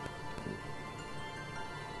good.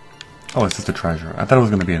 Oh, it's just a treasure. I thought it was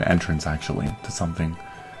going to be an entrance, actually, to something.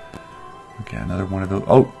 Okay, another one of those.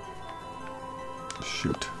 Oh!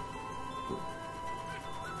 Shoot.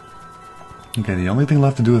 Okay, the only thing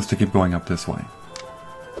left to do is to keep going up this way.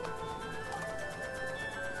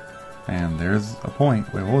 And there's a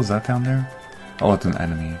point. Wait, what was that down there? Oh, it's an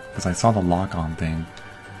enemy. Because I saw the lock-on thing.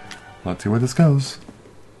 Let's see where this goes.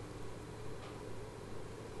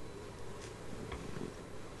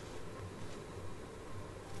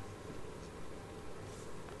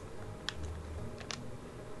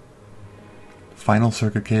 Final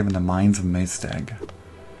circuit cave in the mines of Maystack.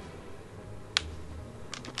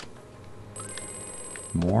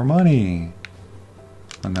 More money!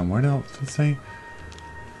 And then what else did it say?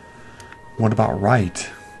 What about right?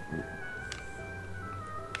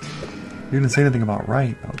 You didn't say anything about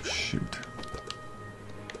right. Oh, shoot.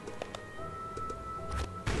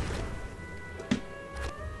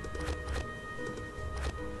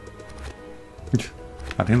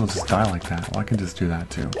 I think they'll just die like that. Well, I can just do that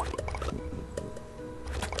too.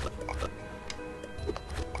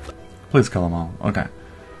 Please kill them all. Okay.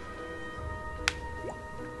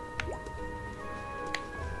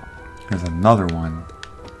 There's another one.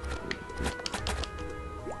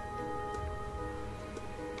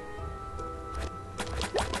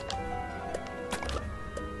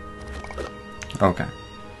 Okay.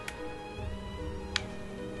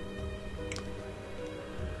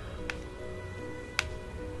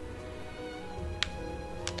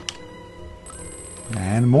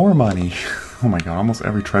 And more money. Oh my god, almost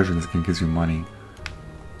every treasure in this game gives you money.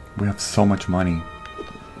 We have so much money.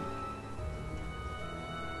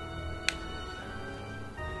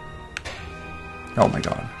 Oh my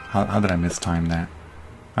god. How did I mistime that?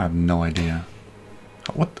 I have no idea.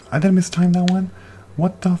 What? I didn't mistime that one?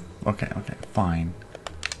 What the? Okay, okay, fine.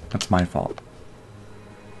 That's my fault.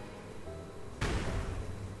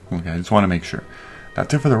 Okay, I just want to make sure.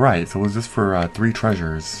 That's it for the right. So it was just for 3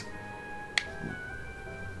 treasures.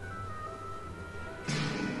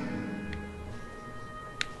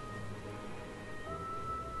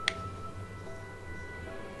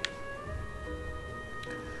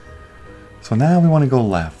 So now we want to go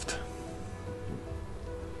left.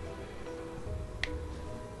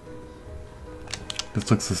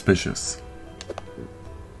 This looks suspicious.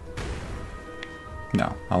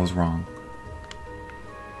 No, I was wrong.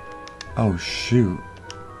 Oh shoot.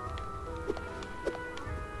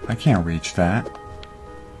 I can't reach that.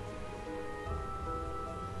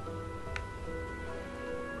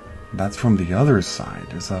 That's from the other side.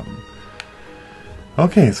 There's a...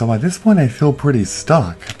 Okay, so by this point I feel pretty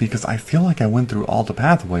stuck because I feel like I went through all the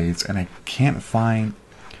pathways and I can't find...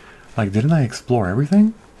 Like, didn't I explore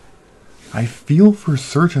everything? I feel for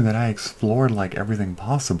certain that I explored like everything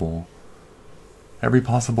possible. Every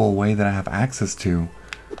possible way that I have access to.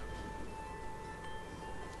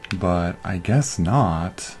 But I guess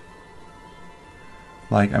not.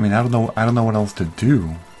 Like, I mean, I don't know what else to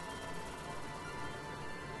do.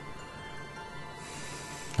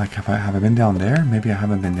 Like, have I been down there? Maybe I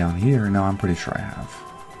haven't been down here. No, I'm pretty sure I have.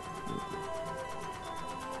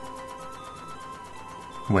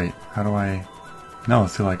 Wait, how do I... No,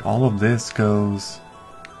 see, like, all of this goes...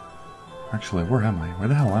 Actually, where am I? Where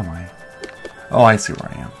the hell am I? Oh, I see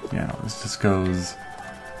where I am. Yeah, no, this just goes...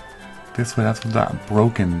 This way, that's what that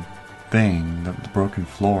broken thing, the broken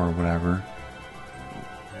floor or whatever.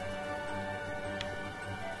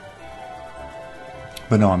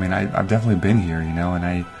 But no, I mean, I've definitely been here, you know,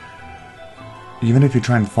 and even if you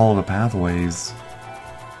try and follow the pathways,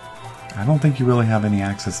 I don't think you really have any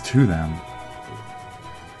access to them.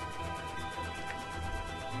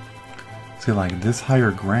 See, like, this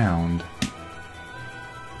higher ground,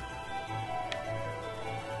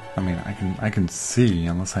 I mean, I can see,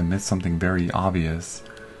 unless I miss something very obvious.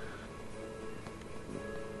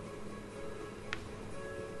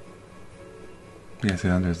 Yeah, see,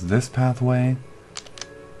 then there's this pathway.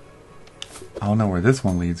 I don't know where this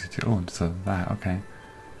one leads you to. Oh, so that, okay.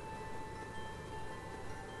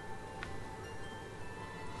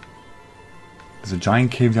 There's a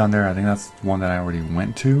giant cave down there. I think that's one that I already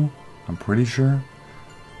went to. I'm pretty sure.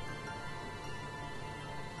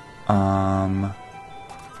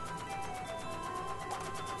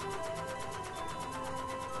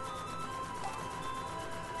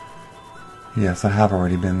 Yes, I have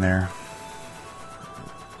already been there.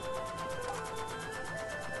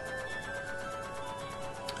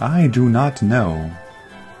 I do not know.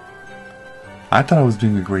 I thought I was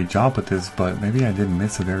doing a great job with this, but maybe I did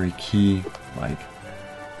miss a very key, like,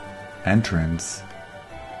 entrance.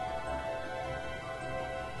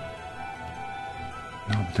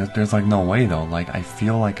 No, there's like no way though. Like, I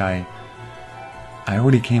feel like I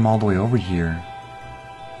already came all the way over here.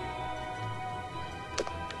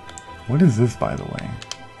 What is this, by the way?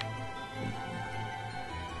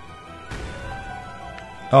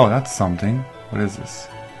 Oh, that's something. What is this?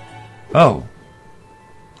 Oh!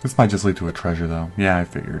 This might just lead to a treasure, though. Yeah, I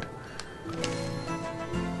figured.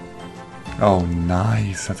 Oh,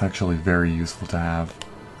 nice. That's actually very useful to have.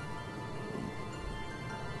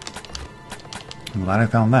 I'm glad I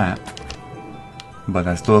found that. But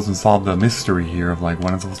that still doesn't solve the mystery here of, like,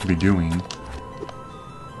 what I'm supposed to be doing.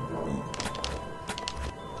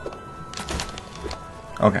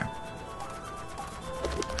 Okay.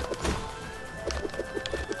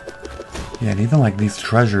 Yeah, and even, like, these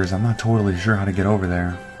treasures, I'm not totally sure how to get over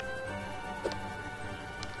there.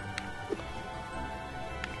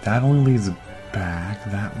 That only leads back.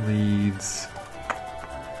 That leads...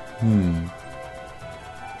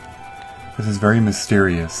 This is very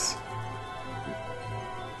mysterious.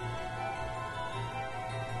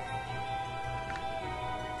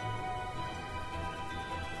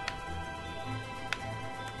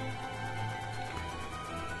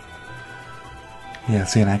 Yeah,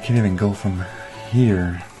 see, and I can't even go from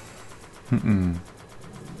here.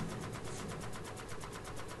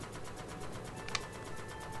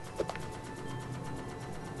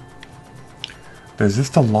 There's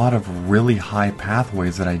just a lot of really high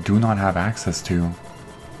pathways that I do not have access to.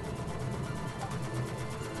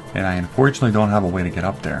 And I unfortunately don't have a way to get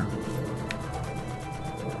up there.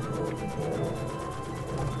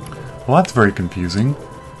 Well, that's very confusing.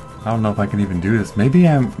 I don't know if I can even do this. Maybe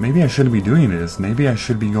I shouldn't be doing this. Maybe I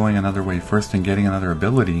should be going another way first and getting another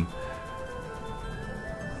ability.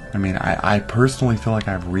 I mean, I personally feel like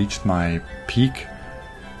I've reached my peak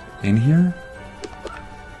in here.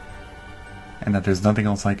 And that there's nothing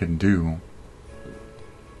else I can do.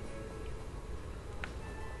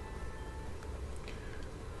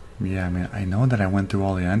 Yeah, I mean, I know that I went through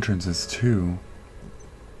all the entrances too.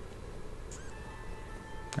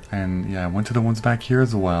 And yeah, I went to the ones back here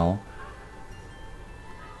as well.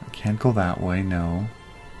 I can't go that way, no.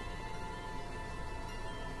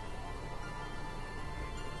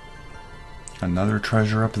 Another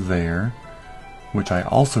treasure up there, which I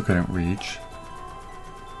also couldn't reach.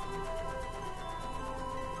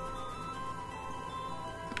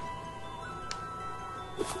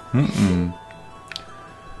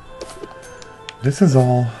 This is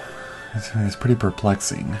all... It's pretty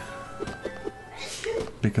perplexing.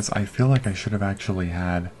 Because I feel like I should have actually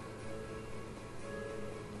had...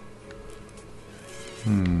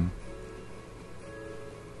 Did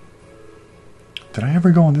I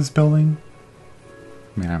ever go in this building?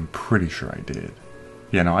 I mean, I'm pretty sure I did.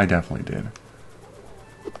 Yeah, no, I definitely did.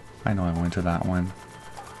 I know I went to that one.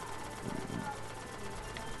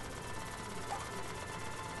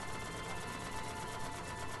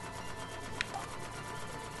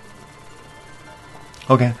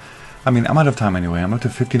 Okay. I mean, I'm out of time anyway. I'm up to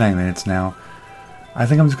 59 minutes now. I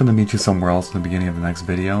think I'm just going to meet you somewhere else in the beginning of the next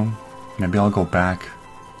video. Maybe I'll go back,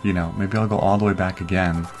 you know, maybe I'll go all the way back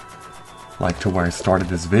again, like to where I started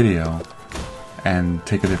this video, and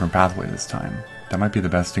take a different pathway this time. That might be the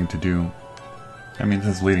best thing to do. I mean,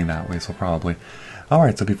 this is leading that way, so probably.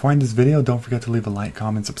 Alright, so before I end this video, don't forget to leave a like,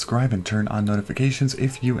 comment, subscribe, and turn on notifications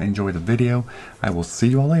if you enjoy the video. I will see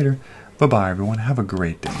you all later. Bye-bye, everyone. Have a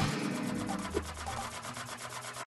great day.